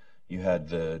you had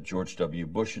the George W.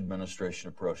 Bush administration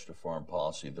approach to foreign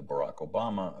policy, the Barack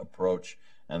Obama approach,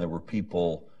 and there were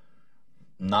people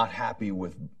not happy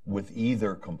with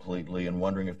either completely and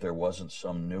wondering if there wasn't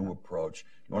some new approach.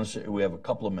 You want to say, we have a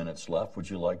couple of minutes left. Would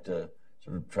you like to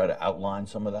sort of try to outline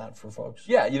some of that for folks?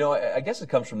 Yeah, I guess it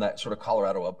comes from that sort of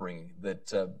Colorado upbringing,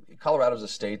 that Colorado is a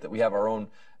state that we have our own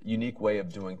unique way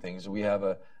of doing things. We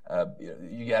have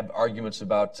you have arguments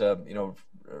about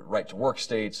right to work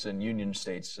states and union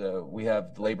states. We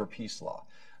have the labor peace law.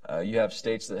 You have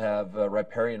states that have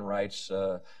riparian rights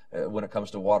when it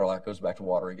comes to water law. It goes back to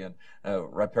water again.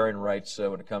 Riparian rights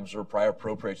when it comes to prior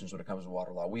appropriations when it comes to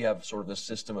water law. We have sort of this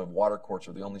system of water courts.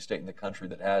 We're the only state in the country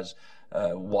that has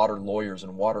water lawyers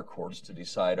and water courts to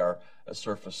decide our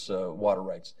surface water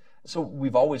rights. So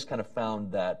we've always kind of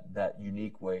found that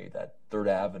unique way, that third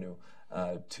avenue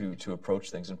to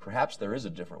approach things. And perhaps there is a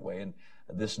different way. And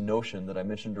this notion that I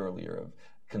mentioned earlier of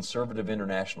conservative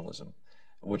internationalism,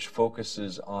 which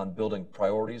focuses on building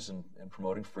priorities and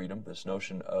promoting freedom, this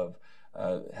notion of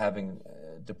having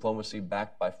diplomacy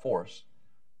backed by force,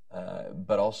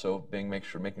 but also making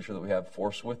sure that we have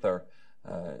force with our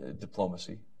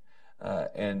diplomacy,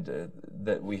 and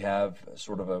that we have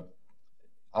sort of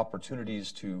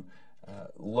opportunities to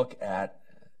look at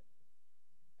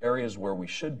areas where we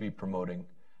should be promoting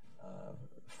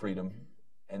freedom,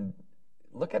 and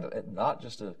look at it not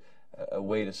just a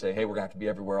way to say, hey, we're going to have to be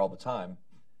everywhere all the time,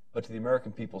 but to the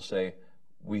American people say,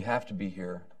 we have to be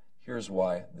here. Here's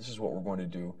why. This is what we're going to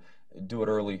do. Do it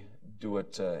early. Do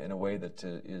it in a way that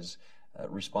is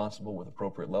responsible with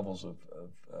appropriate levels of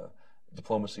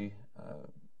diplomacy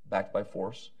backed by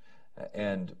force,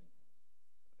 and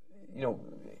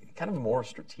kind of a more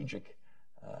strategic,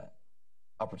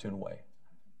 opportune way.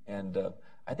 And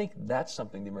I think that's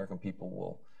something the American people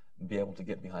will be able to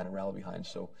get behind and rally behind.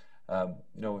 So,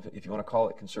 if you want to call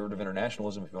it conservative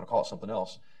internationalism, if you want to call it something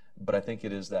else, but I think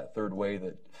it is that third way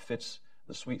that fits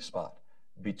the sweet spot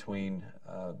between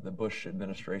the Bush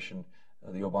administration,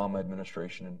 the Obama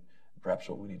administration, and perhaps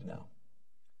what we need now.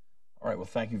 All right. Well,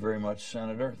 thank you very much,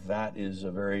 Senator. That is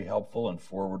a very helpful and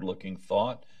forward-looking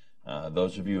thought.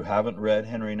 Those of you who haven't read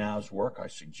Henry Now's work, I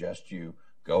suggest you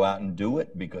go out and do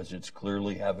it, because it's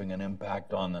clearly having an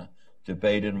impact on the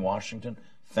debate in Washington.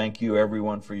 Thank you,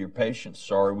 everyone, for your patience.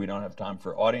 Sorry we don't have time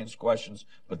for audience questions,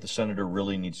 but the senator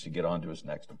really needs to get on to his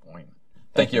next appointment.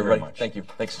 Thank you, everybody. Very much. Thank you.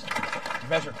 Thanks.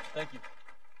 Professor, thank you.